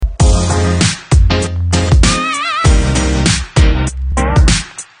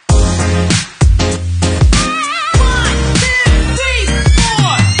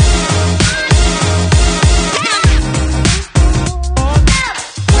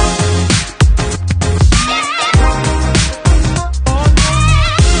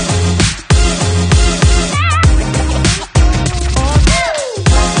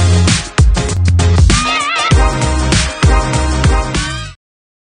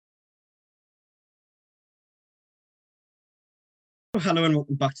Hello and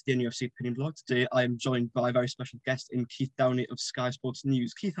welcome back to the NUFC Opinion Blog. Today I am joined by a very special guest in Keith Downey of Sky Sports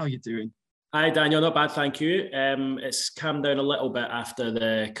News. Keith, how are you doing? Hi Daniel, not bad, thank you. It's calmed down a little bit after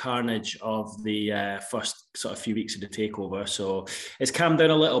the carnage of the first sort of few weeks of the takeover. So it's calmed down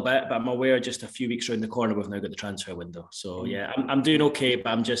a little bit, but I'm aware just a few weeks around the corner we've now got the transfer window. So yeah, I'm doing okay,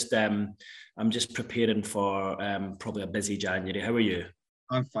 but I'm just preparing for probably a busy January. How are you?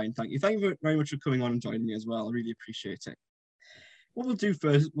 I'm fine, thank you. Thank you very much for coming on and joining me as well. I really appreciate it. What we'll do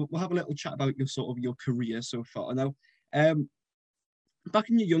first, we'll have a little chat about your career so far. Now, back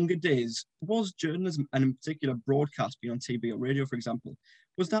in your younger days, was journalism, and in particular broadcasting on TV or radio, for example,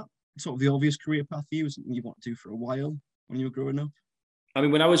 was that sort of the obvious career path for you? Was something you wanted to do for a while when you were growing up? I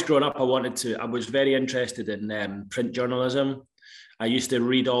mean, when I was growing up, I was very interested in print journalism. I used to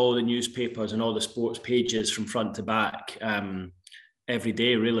read all the newspapers and all the sports pages from front to back every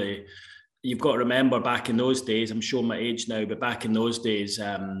day, really. You've got to remember back in those days, I'm showing my age now, but back in those days,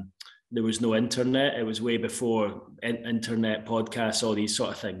 there was no internet. It was way before internet, podcasts, all these sort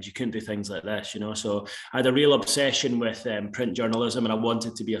of things. You couldn't do things like this, So I had a real obsession with print journalism, and I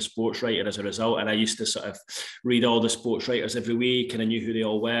wanted to be a sports writer as a result. And I used to sort of read all the sports writers every week, and I knew who they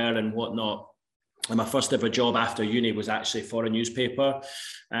all were and whatnot. And my first ever job after uni was actually for a newspaper.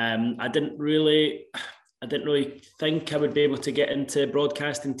 I didn't really think I would be able to get into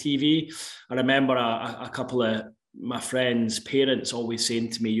broadcasting TV. I remember a couple of my friends' parents always saying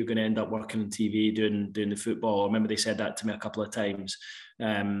to me, "You're going to end up working on TV doing the football." I remember they said that to me a couple of times.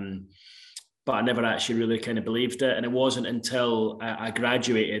 But I never actually really kind of believed it. And it wasn't until I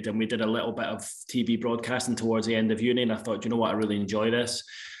graduated and we did a little bit of TV broadcasting towards the end of uni, and I thought, you know what, I really enjoy this.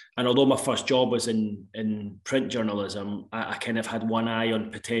 And although my first job was in print journalism, I kind of had one eye on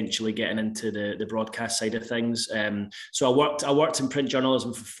potentially getting into the broadcast side of things. So I worked in print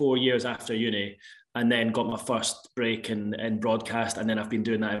journalism for 4 years after uni, and then got my first break in broadcast, and then I've been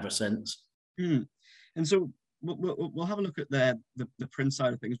doing that ever since. And so we'll have a look at the print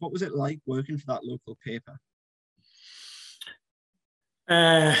side of things. What was it like working for that local paper?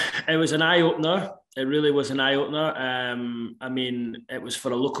 It was an eye-opener. It really was an eye-opener. I mean, it was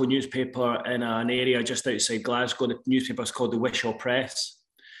for a local newspaper in an area just outside Glasgow. The newspaper is called the Wishaw Press.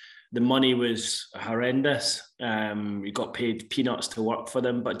 The money was horrendous. You got paid peanuts to work for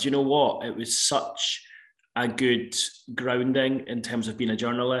them. But do you know what? It was such a good grounding in terms of being a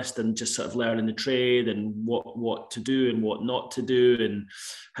journalist and just sort of learning the trade and what to do and what not to do and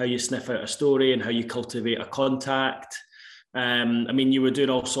how you sniff out a story and how you cultivate a contact. I mean, you were doing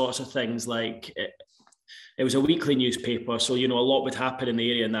all sorts of things like it was a weekly newspaper. So, a lot would happen in the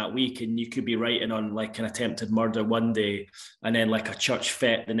area in that week, and you could be writing on like an attempted murder one day and then like a church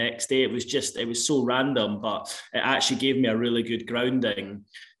fete the next day. It was so random, but it actually gave me a really good grounding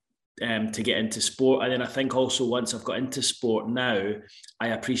to get into sport. And then I think also once I've got into sport now, I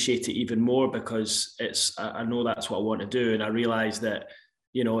appreciate it even more because I know that's what I want to do. And I realized that,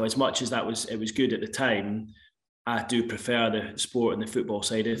 as much as it was good at the time, I do prefer the sport and the football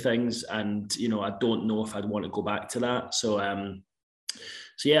side of things, and I don't know if I'd want to go back to that. So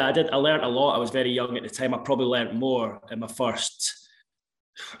yeah, I learned a lot. I was very young at the time. I probably learned more in my first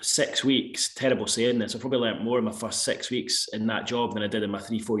 6 weeks. Terrible saying this. I probably learned more in my first 6 weeks in that job than I did in my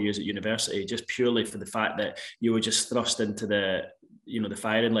 3-4 years at university, just purely for the fact that you were just thrust into the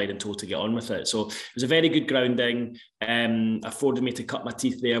firing line and told to get on with it. So it was a very good grounding, afforded me to cut my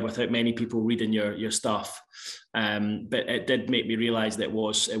teeth there without many people reading your stuff. But it did make me realise that it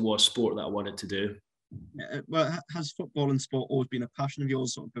was sport that I wanted to do. Well, has football and sport always been a passion of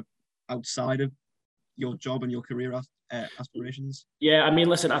yours, sort of outside of your job and your career aspirations? Yeah, I mean,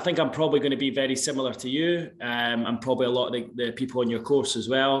 listen, I think I'm probably going to be very similar to you. And probably a lot of the people on your course as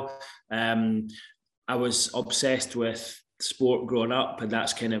well. I was obsessed with sport growing up, and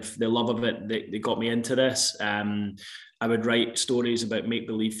that's kind of the love of it that got me into this. I would write stories about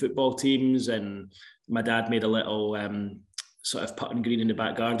make-believe football teams, and my dad made a little sort of putting green in the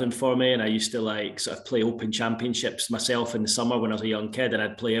back garden for me, and I used to like sort of play open championships myself in the summer when I was a young kid, and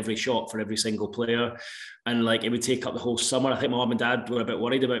I'd play every shot for every single player, and like it would take up the whole summer. I think my mum and dad were a bit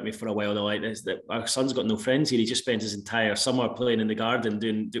worried about me for a while. They're like, that our son's got no friends here. He just spends his entire summer playing in the garden,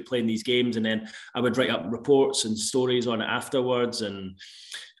 playing these games, and then I would write up reports and stories on it afterwards. And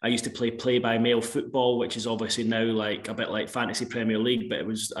I used to play by mail football, which is obviously now like a bit like fantasy Premier League, but it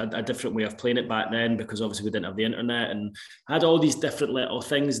was a different way of playing it back then because obviously we didn't have the internet, and I had all these different little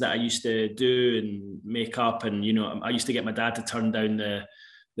things that I used to do and make up. And, I used to get my dad to turn down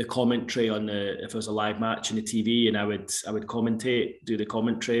the commentary on if it was a live match on the TV, and I would commentate, do the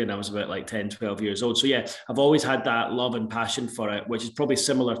commentary, and I was about like 10, 12 years old. So yeah, I've always had that love and passion for it, which is probably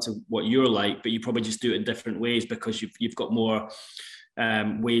similar to what you're like, but you probably just do it in different ways because you've got more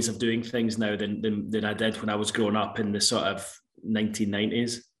ways of doing things now than I did when I was growing up in the sort of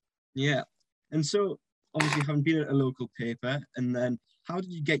 1990s. Yeah. And so obviously having been at a local paper, and then how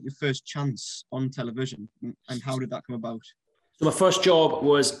did you get your first chance on television, and how did that come about? So my first job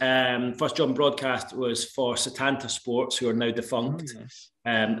in broadcast was for Setanta Sports, who are now defunct. Oh, yes.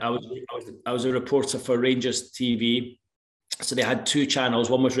 I was a reporter for Rangers TV. So they had two channels.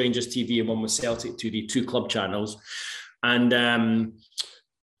 One was Rangers TV and one was Celtic TV, two club channels. And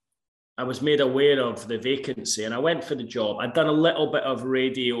I was made aware of the vacancy and I went for the job. I'd done a little bit of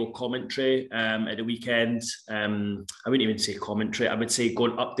radio commentary at the weekends. I wouldn't even say commentary. I would say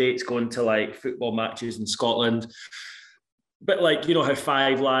going to like football matches in Scotland. A bit like, you know, how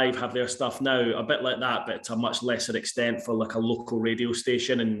 5 Live have their stuff now, a bit like that, but to a much lesser extent for like a local radio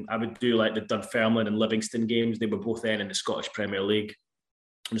station. And I would do like the Dunfermline and Livingston games. They were both then in the Scottish Premier League.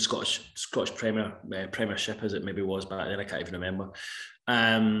 The Scottish Premiership, as it maybe was back then, I can't even remember.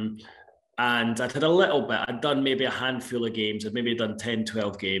 And I'd had a little bit, I'd done maybe a handful of games, I'd maybe done 10,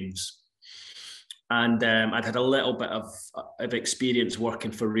 12 games. And I'd had a little bit of experience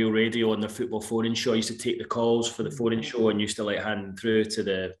working for Real Radio on their football phone-in show. I used to take the calls for the phone-in show and used to like hand them through to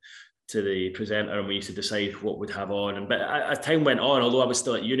the presenter, and we used to decide what we'd have on. But as time went on, although I was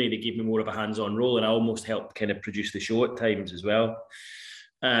still at uni, they gave me more of a hands-on role, and I almost helped kind of produce the show at times as well.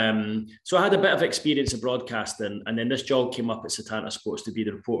 So I had a bit of experience of broadcasting, and then this job came up at Setanta Sports to be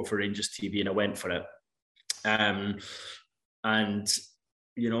the reporter for Rangers TV, and I went for it. And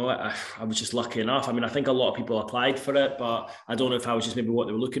you know, I was just lucky enough. I mean, I think a lot of people applied for it, but I don't know if I was just maybe what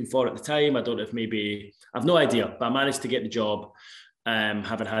they were looking for at the time. I don't know if maybe, I've no idea, but I managed to get the job,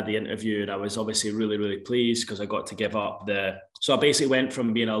 having had the interview, and I was obviously really, really pleased because I got to give up so I basically went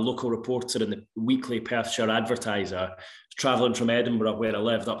from being a local reporter in the weekly Perthshire Advertiser, travelling from Edinburgh, where I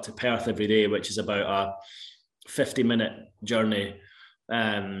lived, up to Perth every day, which is about a 50-minute journey,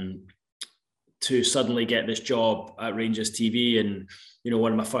 to suddenly get this job at Rangers TV. And, you know,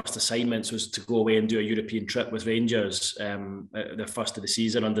 one of my first assignments was to go away and do a European trip with Rangers, their first of the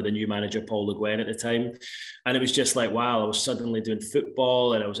season under the new manager, Paul Le Guen at the time. And it was just like, wow, I was suddenly doing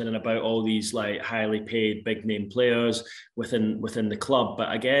football and I was in and about all these like highly paid big name players within the club.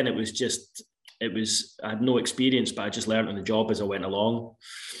 But again, I had no experience, but I just learned on the job as I went along.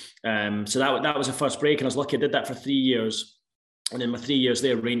 So that was the first break, and I was lucky I did that for 3 years. And in my 3 years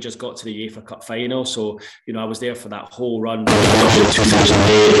there, Rangers got to the UEFA Cup final. So, you know, I was there for that whole run.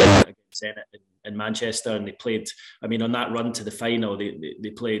 2008 against Zenit in Manchester. And they played, I mean, on that run to the final,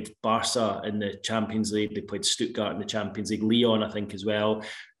 they played Barca in the Champions League. They played Stuttgart in the Champions League, Lyon, I think, as well.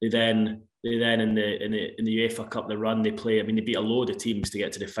 They then in the UEFA Cup, the run they play, I mean, they beat a load of teams to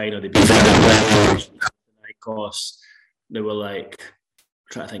get to the final. They beat Nikos. They were like,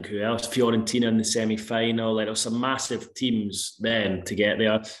 trying to think who else, Fiorentina in the semi-final. Like, there were some massive teams then to get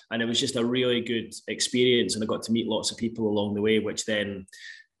there, and it was just a really good experience, and I got to meet lots of people along the way, which then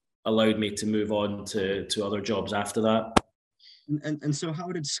allowed me to move on to other jobs after that. And so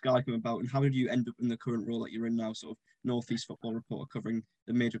how did Sky come about, and how did you end up in the current role that you're in now, sort of Northeast football reporter covering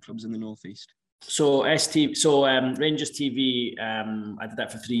the major clubs in the Northeast? So Rangers TV, I did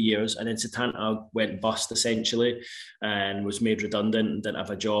that for 3 years, and then Setanta went bust essentially and was made redundant and didn't have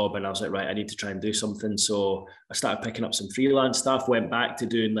a job. And I was like, right, I need to try and do something. So I started picking up some freelance stuff, went back to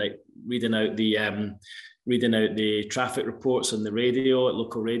doing like reading out the traffic reports on the radio at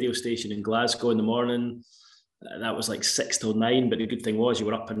local radio station in Glasgow in the morning. That was like 6 till 9, but the good thing was you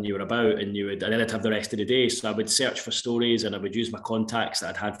were up and you were about, and then I'd have the rest of the day. So I would search for stories, and I would use my contacts that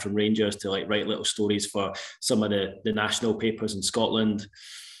I'd had from Rangers to like write little stories for some of the national papers in Scotland,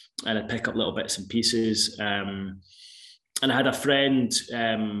 and I'd pick up little bits and pieces. And I had a friend,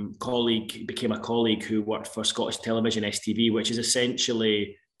 became a colleague who worked for Scottish Television STV, which is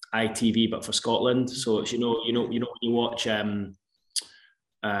essentially ITV but for Scotland. So it's, you know when you watch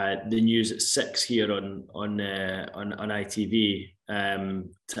the news at 6 here on ITV,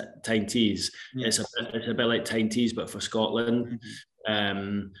 Tyne Tees. Yeah. It's a bit like Tyne Tees but for Scotland.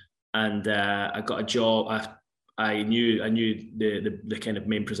 Mm-hmm. And I got a job. I knew the kind of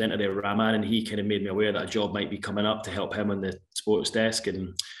main presenter there, Rahman, and he kind of made me aware that a job might be coming up to help him on the sports desk,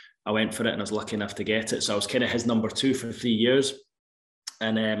 and I went for it, and I was lucky enough to get it. So I was kind of his number 2 for 3 years.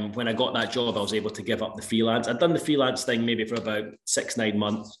 And when I got that job, I was able to give up the freelance. I'd done the freelance thing maybe for about 6-9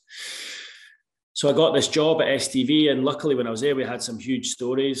 months. So I got this job at STV, and luckily when I was there, we had some huge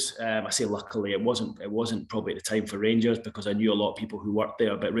stories. I say luckily, it wasn't probably at the time for Rangers, because I knew a lot of people who worked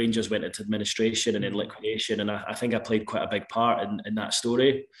there, but Rangers went into administration and in liquidation, and I think I played quite a big part in that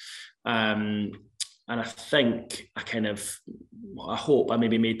story. And I think I hope I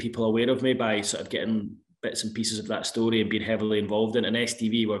maybe made people aware of me by sort of getting bits and pieces of that story and being heavily involved in it. And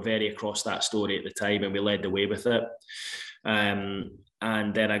STV were very across that story at the time, and we led the way with it.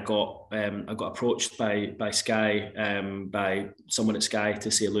 And then I got approached by Sky, by someone at Sky,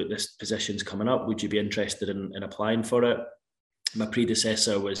 to say, look, this position's coming up. Would you be interested in applying for it? My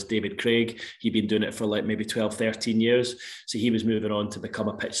predecessor was David Craig. He'd been doing it for like maybe 12, 13 years. So he was moving on to become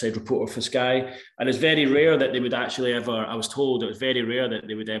a pitchside reporter for Sky. And it's very rare that they would actually ever, I was told it was very rare that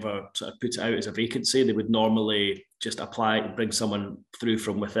they would ever sort of put it out as a vacancy. They would normally just apply and bring someone through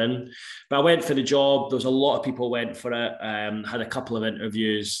from within. But I went for the job. There was a lot of people went for it, had a couple of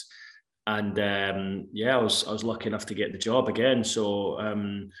interviews. And I was lucky enough to get the job again. So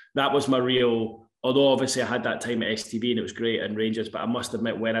that was my real... Although obviously I had that time at STV and it was great, and Rangers, but I must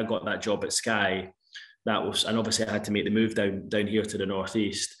admit, when I got that job at Sky, and obviously I had to make the move down here to the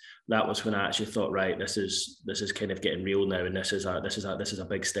northeast. That was when I actually thought, right, this is kind of getting real now, and this is a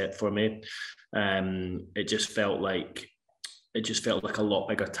big step for me. It just felt like a lot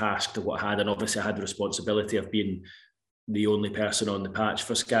bigger task to what I had, and obviously I had the responsibility of being the only person on the patch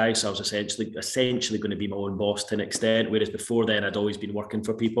for Sky, so I was essentially going to be my own boss to an extent, whereas before then I'd always been working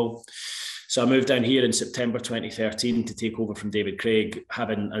for people. So I moved down here in September 2013 to take over from David Craig. I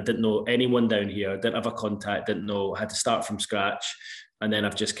didn't know anyone down here, didn't have a contact, had to start from scratch. And then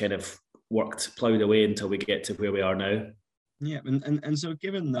I've just kind of ploughed away until we get to where we are now. Yeah, and so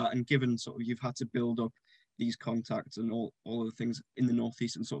given that, and given sort of you've had to build up these contacts and all of the things in the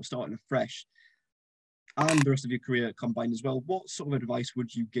northeast and sort of starting afresh, and the rest of your career combined as well, what sort of advice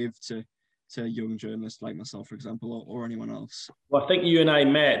would you give to young journalists like myself, for example, or anyone else? Well, I think you and I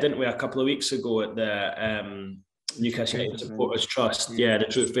met, didn't we, a couple of weeks ago at the Newcastle United Supporters Trust, the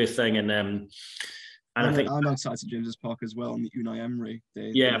Truth Faith thing, and I think outside St James's Park as well on the Unai Emery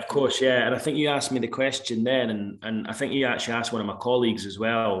day. Yeah, of course, yeah. And I think you asked me the question then, and I think you actually asked one of my colleagues as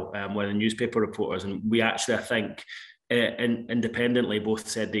well, one of the newspaper reporters, and we actually, I think, independently both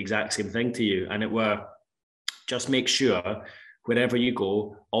said the exact same thing to you, and it were, just make sure wherever you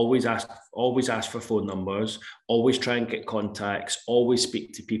go, always ask for phone numbers, always try and get contacts, always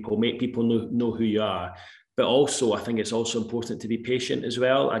speak to people, make people know who you are. But also, I think it's also important to be patient as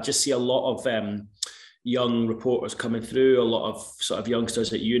well. I just see a lot of young reporters coming through, a lot of sort of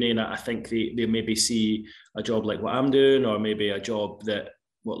youngsters at uni, and I think they maybe see a job like what I'm doing, or maybe a job that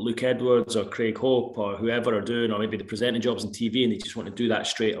what Luke Edwards or Craig Hope or whoever are doing, or maybe the presenting jobs on TV, and they just want to do that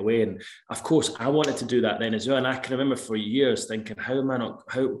straight away. And of course, I wanted to do that then as well. And I can remember for years thinking,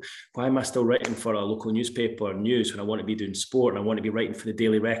 why am I still writing for a local newspaper news when I want to be doing sport, and I want to be writing for the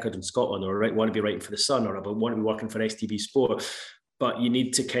Daily Record in Scotland, or want to be writing for the Sun, or I want to be working for STV Sport. But you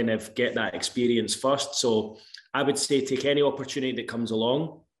need to kind of get that experience first. So I would say take any opportunity that comes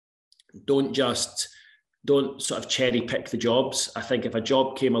along. Don't sort of cherry pick the jobs. I think if a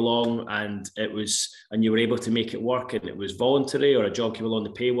job came along and you were able to make it work, and it was voluntary, or a job came along, the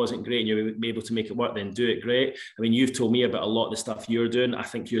pay wasn't great, and you were able to make it work, then do it, great. I mean, you've told me about a lot of the stuff you're doing. I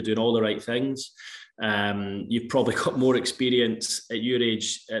think you're doing all the right things. You've probably got more experience at your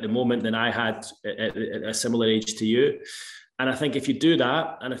age at the moment than I had at a similar age to you. And I think if you do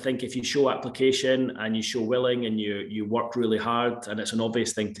that, and I think if you show application and you show willing and you work really hard, and it's an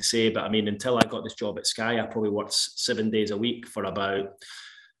obvious thing to say, but I mean, until I got this job at Sky, I probably worked 7 days a week for about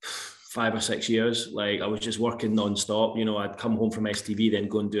 5 or 6 years. Like, I was just working non-stop. You know, I'd come home from STV, then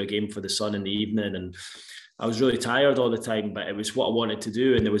go and do a game for the Sun in the evening. And I was really tired all the time, but it was what I wanted to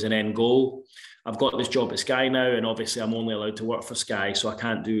do. And there was an end goal. I've got this job at Sky now, and obviously I'm only allowed to work for Sky, so I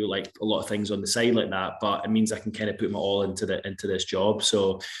can't do like a lot of things on the side like that, but it means I can kind of put my all into this job.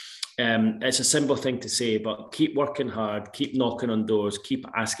 So it's a simple thing to say, but keep working hard, keep knocking on doors, keep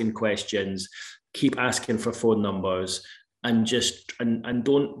asking questions, keep asking for phone numbers, and just and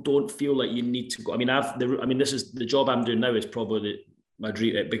don't feel like you need to go. I mean, this is the job I'm doing now is probably my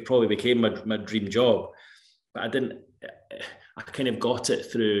dream. It probably became my dream job, but I kind of got it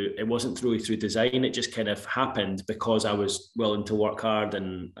through, it wasn't through design, it just kind of happened because I was willing to work hard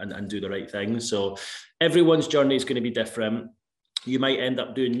and do the right things. So everyone's journey is going to be different. You might end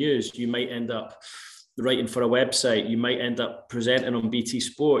up doing news, you might end up writing for a website, you might end up presenting on BT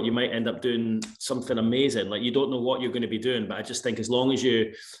Sport, you might end up doing something amazing. Like, you don't know what you're going to be doing, but I just think as long as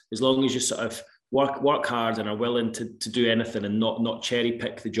you sort of work hard and are willing to do anything and not cherry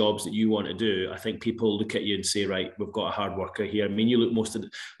pick the jobs that you want to do, I think people look at you and say, right, we've got a hard worker here. I mean, you look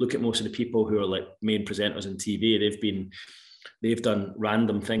at most of the people who are like main presenters on TV. They've done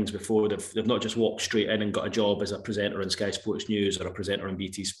random things before. They've not just walked straight in and got a job as a presenter on Sky Sports News or a presenter on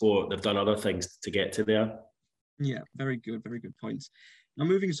BT Sport. They've done other things to get to there. Yeah, very good points. Now,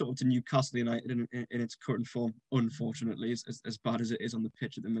 moving sort of to Newcastle United in its current form, unfortunately, as bad as it is on the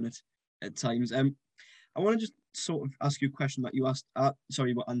pitch at the minute at times. I want to just sort of ask you a question that you asked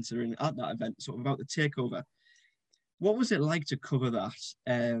you were answering at that event, sort of about the takeover. What was it like to cover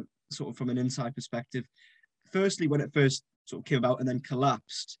that, sort of from an inside perspective? Firstly, when it first sort of came about and then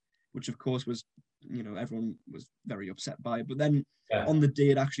collapsed, which of course was, everyone was very upset by it. But then on the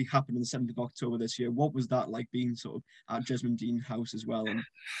day it actually happened on the 7th of October this year, what was that like, being sort of at Jesmond Dean House as well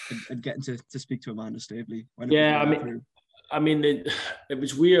and getting to speak to Amanda Staveley? I mean, it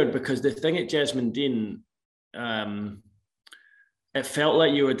was weird because the thing at Jesmond Dean, it felt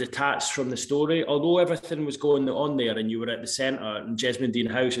like you were detached from the story. Although everything was going on there and you were at the centre, and Jesmond Dean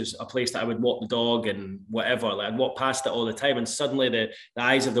House is a place that I would walk the dog and whatever. Like, I'd walk past it all the time, and suddenly the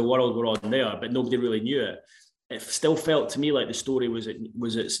eyes of the world were on there, but nobody really knew it. It still felt to me like the story was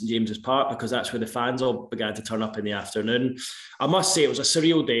at St James's Park, because that's where the fans all began to turn up in the afternoon. I must say it was a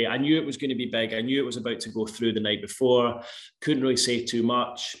surreal day. I knew it was going to be big. I knew it was about to go through the night before. Couldn't really say too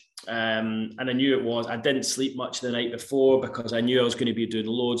much. And I knew it was. I didn't sleep much the night before because I knew I was going to be doing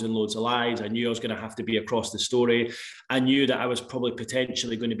loads and loads of lives. I knew I was going to have to be across the story. I knew that I was probably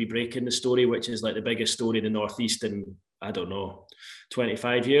potentially going to be breaking the story, which is like the biggest story in the Northeast in, I don't know,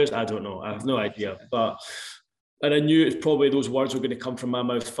 25 years. I don't know. I have no idea. And I knew it was probably those words were going to come from my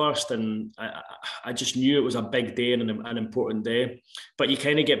mouth first. And I just knew it was a big day and an important day. But you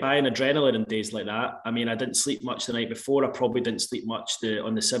kind of get by in adrenaline in days like that. I mean, I didn't sleep much the night before. I probably didn't sleep much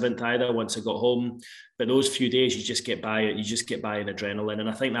on the 7th either once I got home. But those few days, you just get by in adrenaline. And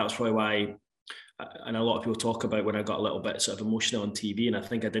I think that was probably why, and a lot of people talk about when I got a little bit sort of emotional on TV, and I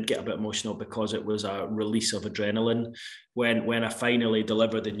think I did get a bit emotional because it was a release of adrenaline. When I finally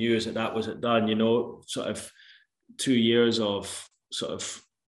delivered the news that was it done, sort of 2 years of sort of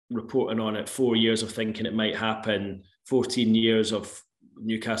reporting on it, 4 years of thinking it might happen, 14 years of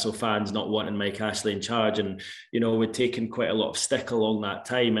Newcastle fans not wanting Mike Ashley in charge, and we'd taken quite a lot of stick along that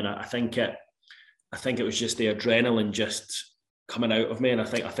time, and I think it was just the adrenaline just coming out of me, and I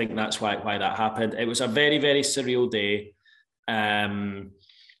think that's why that happened. It was a very, very surreal day,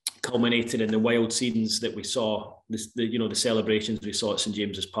 culminated in the wild scenes that we saw, the celebrations we saw at St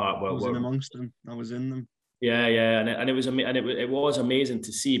James's Park. I was in amongst them. I was in them. Yeah, and it was amazing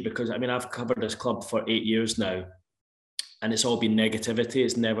to see, because I mean, I've covered this club for 8 years now, and it's all been negativity.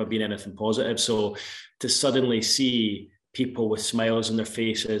 It's never been anything positive. So to suddenly see people with smiles on their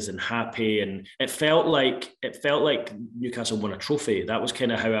faces and happy, and it felt like Newcastle won a trophy. That was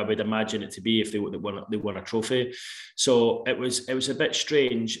kind of how I would imagine it to be if they won a trophy. So it was a bit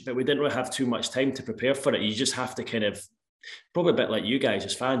strange, but we didn't really have too much time to prepare for it. You just have to kind of, probably a bit like you guys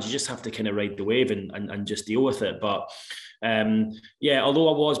as fans, you just have to kind of ride the wave and just deal with it. But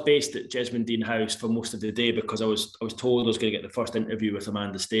although I was based at Jesmond Dean House for most of the day, because I was told I was going to get the first interview with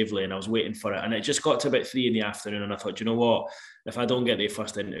Amanda Staveley, and I was waiting for it, and it just got to about 3 PM, and I thought, you know what, if I don't get the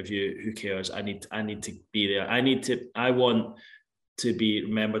first interview, who cares? I need to be there. I want to be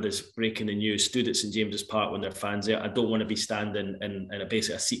remembered as breaking the news, stood at St James's Park when there are fans there. I don't want to be standing in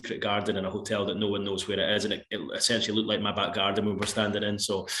basically a secret garden in a hotel that no one knows where it is, and it essentially looked like my back garden when we were standing in.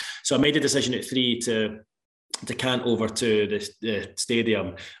 So I made a decision at 3 to cant over to the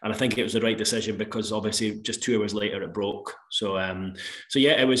stadium, and I think it was the right decision, because obviously just 2 hours later it broke. So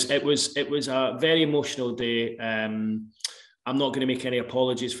it was a very emotional day. I'm not going to make any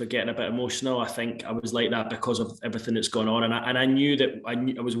apologies for getting a bit emotional. I think I was like that because of everything that's gone on, and I knew that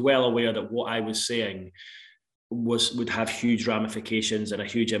I was well aware that what I was saying would have huge ramifications and a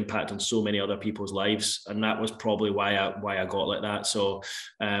huge impact on so many other people's lives, and that was probably why I got like that. So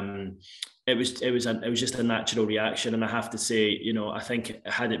it was just a natural reaction, and I have to say, I think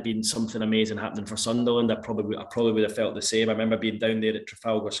had it been something amazing happening for Sunderland, I probably would have felt the same. I remember being down there at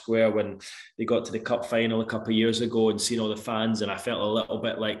Trafalgar Square when they got to the cup final a couple of years ago and seeing all the fans, and I felt a little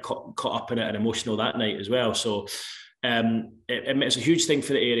bit like caught up in it and emotional that night as well. So it's a huge thing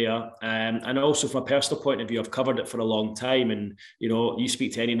for the area, and also from a personal point of view, I've covered it for a long time, and you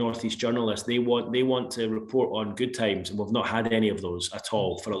speak to any Northeast journalist, they want to report on good times, and we've not had any of those at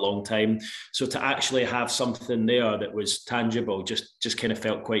all for a long time. So to actually have something there that was tangible just kind of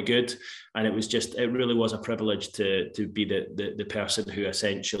felt quite good, and it really was a privilege to be the person who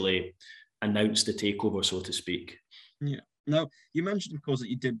essentially announced the takeover, so to speak. Yeah, Now, you mentioned, of course, that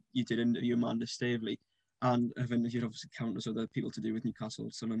you did interview Amanda Staveley, and have interviewed obviously countless other people to do with Newcastle,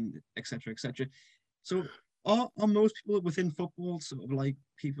 Sunderland, etc., etc. So, are most people within football sort of like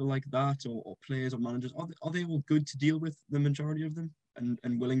people like that, or players or managers? Are they all good to deal with, the majority of them,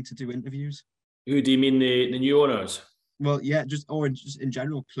 and willing to do interviews? Who do you mean, the new owners? Well, yeah, just in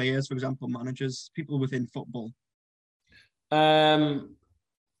general, players, for example, managers, people within football. Um,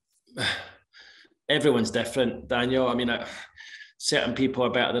 everyone's different, Daniel. I mean, certain people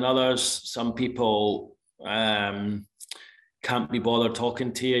are better than others. Some people can't be bothered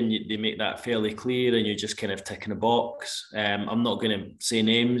talking to you, and they make that fairly clear, and you're just kind of ticking a box. I'm not going to say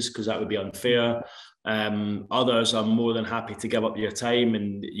names because that would be unfair. Others are more than happy to give up your time,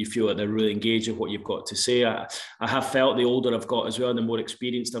 and you feel that they're really engaged with what you've got to say. I have felt the older I've got as well, and the more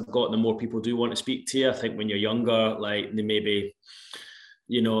experienced I've got, the more people do want to speak to you. I think when you're younger, like, they maybe,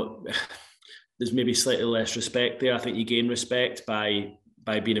 there's maybe slightly less respect there. I think you gain respect by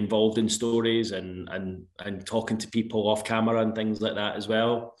being involved in stories and talking to people off camera and things like that as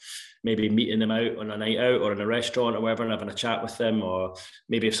well. Maybe meeting them out on a night out or in a restaurant or whatever and having a chat with them, or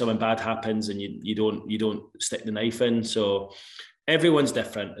maybe if something bad happens and you don't stick the knife in. So everyone's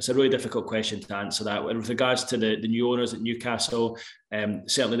different. It's a really difficult question to answer that. With regards to the new owners at Newcastle,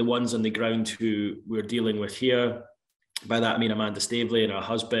 certainly the ones on the ground who we're dealing with here, by that I mean Amanda Staveley and her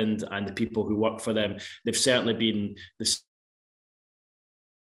husband and the people who work for them, they've certainly been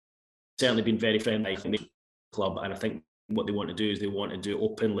very friendly in the club, and I think what they want to do is they want to do it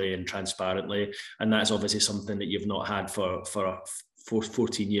openly and transparently, and that's obviously something that you've not had for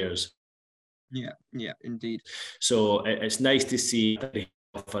 14 years. Yeah, indeed. So it's nice to see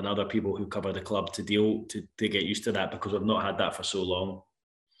and other people who cover the club to get used to that, because we've not had that for so long.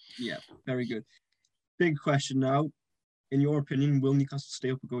 Yeah, very good. Big question now. In your opinion, will Newcastle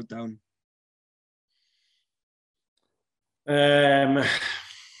stay up or go down?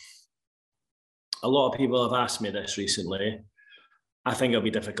 A lot of people have asked me this recently. I think it'll be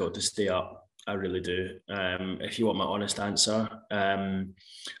difficult to stay up. I really do. If you want my honest answer,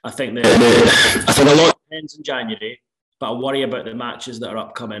 I think a lot depends in January, but I worry about the matches that are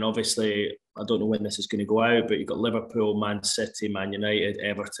upcoming. Obviously, I don't know when this is going to go out, but you've got Liverpool, Man City, Man United,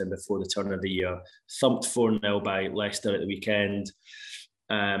 Everton before the turn of the year. Thumped 4-0 by Leicester at the weekend.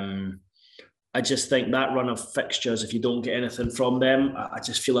 I just think that run of fixtures, if you don't get anything from them, I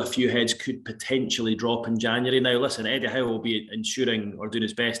just feel a few heads could potentially drop in January. Now, listen, Eddie Howe will be ensuring or doing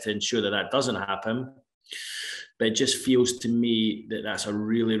his best to ensure that doesn't happen. But it just feels to me that that's a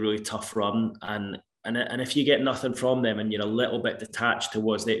really, really tough run. And if you get nothing from them and you're a little bit detached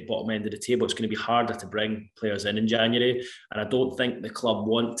towards the bottom end of the table, it's going to be harder to bring players in January. And I don't think the club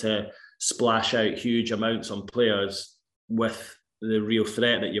want to splash out huge amounts on players with the real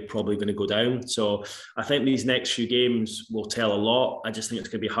threat that you're probably going to go down. So I think these next few games will tell a lot. I just think it's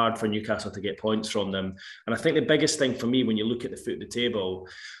going to be hard for Newcastle to get points from them. And I think the biggest thing for me when you look at the foot of the table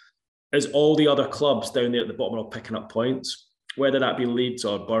is all the other clubs down there at the bottom are picking up points, whether that be Leeds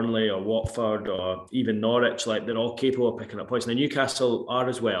or Burnley or Watford or even Norwich. Like, they're all capable of picking up points. Now, Newcastle are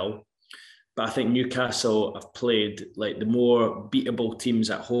as well. But I think Newcastle have played like the more beatable teams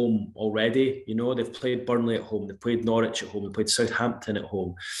at home already. They've played Burnley at home, they've played Norwich at home, they've played Southampton at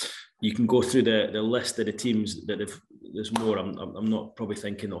home. You can go through the list of the teams that there's more. I'm not probably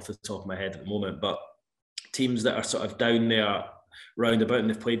thinking off the top of my head at the moment, but teams that are sort of down there roundabout, and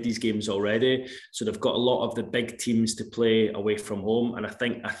they've played these games already. So they've got a lot of the big teams to play away from home. And I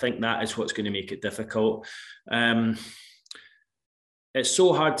think that is what's going to make it difficult. It's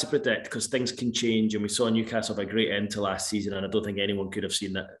so hard to predict because things can change, and we saw Newcastle have a great end to last season, and I don't think anyone could have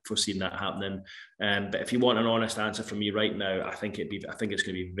foreseen that happening. But if you want an honest answer from me right now, I think it's going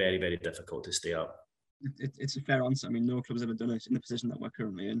to be very, very difficult to stay up. It's a fair answer. I mean, no club's ever done it in the position that we're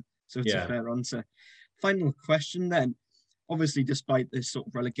currently in, so it's a fair answer. Final question then. Obviously, despite this sort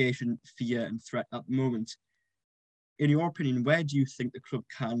of relegation fear and threat at the moment, in your opinion, where do you think the club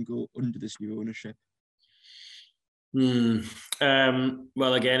can go under this new ownership?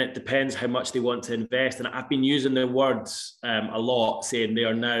 Well, again, it depends how much they want to invest. And I've been using the words a lot, saying they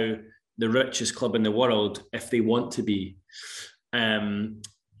are now the richest club in the world if they want to be. And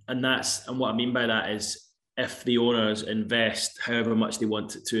what I mean by that is, if the owners invest however much they want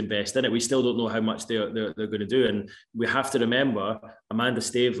to invest in it, we still don't know how much they're going to do. And we have to remember, Amanda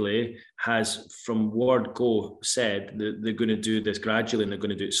Staveley has, from word go, said that they're going to do this gradually and they're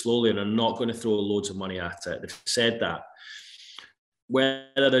going to do it slowly and they're not going to throw loads of money at it. They've said that.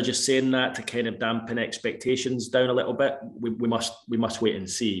 Whether they're just saying that to kind of dampen expectations down a little bit, we must wait and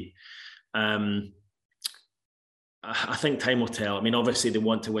see. I think time will tell. I mean, obviously they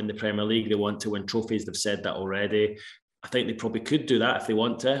want to win the Premier League. They want to win trophies. They've said that already. I think they probably could do that if they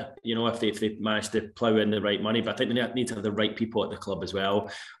want to, if they manage to plough in the right money. But I think they need to have the right people at the club as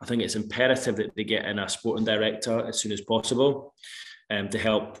well. I think it's imperative that they get in a sporting director as soon as possible. To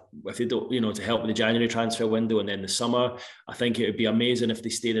help, if they don't, to help with the January transfer window and then the summer. I think it would be amazing if they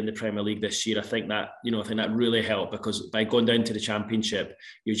stayed in the Premier League this year. I think that really helped, because by going down to the Championship,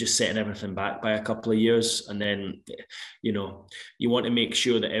 you're just setting everything back by a couple of years. And then, you want to make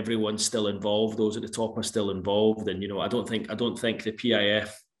sure that everyone's still involved. Those at the top are still involved. And, I don't think the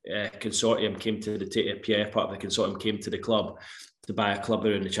PIF consortium came to the PIF part of the consortium came to the club to buy a club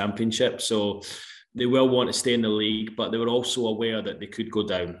around the Championship. So they will want to stay in the league, but they were also aware that they could go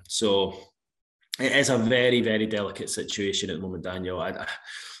down. So it is a very, very delicate situation at the moment, Daniel.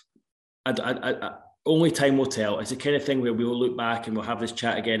 Only time will tell. It's the kind of thing where we will look back and we'll have this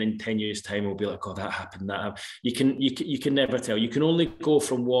chat again in 10 years' time. We'll be like, oh, that happened, that happened. You can never tell. You can only go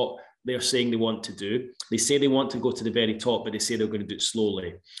from what they're saying they want to do. They say they want to go to the very top, but they say they're going to do it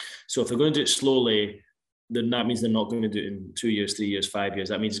slowly. So if they're going to do it slowly, then that means they're not going to do it in 2 years, 3 years, 5 years.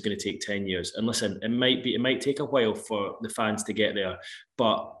 That means it's going to take 10 years. And listen, it might take a while for the fans to get there,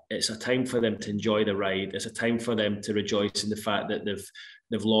 but it's a time for them to enjoy the ride. It's a time for them to rejoice in the fact that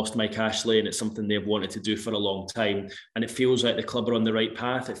they've lost Mike Ashley, and it's something they've wanted to do for a long time. And it feels like the club are on the right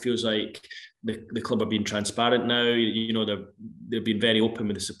path. It feels like the club are being transparent now. They've been very open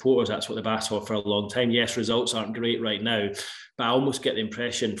with the supporters. That's what they've asked for a long time. Yes, results aren't great right now, but I almost get the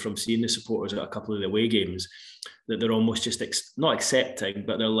impression from seeing the supporters at a couple of the away games that they're almost just not accepting,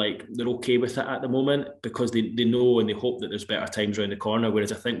 but they're okay with it at the moment, because they know and they hope that there's better times around the corner.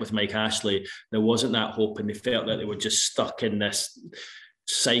 Whereas I think with Mike Ashley, there wasn't that hope, and they felt that they were just stuck in this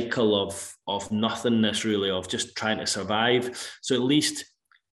cycle of nothingness, really, of just trying to survive. So at least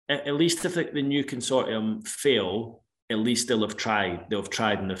if the new consortium fail, at least they'll have tried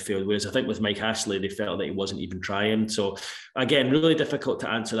and they've failed. Whereas I think with Mike Ashley, they felt that he wasn't even trying. So again, really difficult to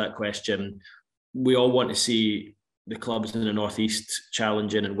answer that question. We all want to see the clubs in the Northeast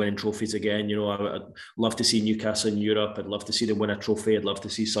challenging and winning trophies again. I'd love to see Newcastle in Europe. I'd love to see them win a trophy. I'd love to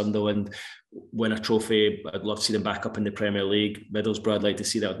see Sunderland win a trophy. I'd love to see them back up in the Premier League. Middlesbrough, I'd like to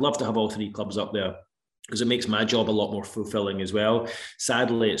see that. I'd love to have all three clubs up there, because it makes my job a lot more fulfilling as well.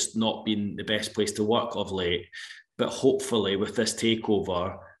 Sadly, it's not been the best place to work of late, but hopefully with this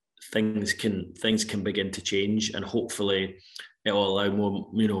takeover, things can begin to change, and hopefully it will allow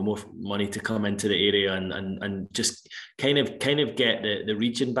more money to come into the area and just kind of get the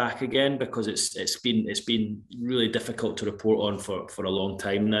region back again, because it's been really difficult to report on for a long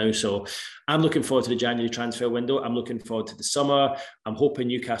time now. So I'm looking forward to the January transfer window. I'm looking forward to the summer. I'm hoping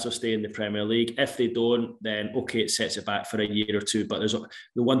Newcastle stay in the Premier League. If they don't, then okay, it sets it back for a year or two. But there's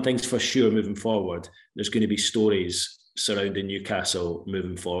the one thing's for sure moving forward, there's going to be stories surrounding Newcastle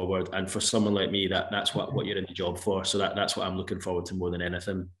moving forward, and for someone like me, that's what you're in the job for. So that's what I'm looking forward to more than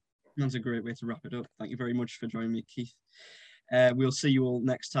anything. That's a great way to wrap it up. Thank you very much for joining me, Keith. We'll see you all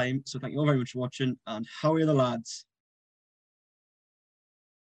next time. So thank you all very much for watching, and how are the lads?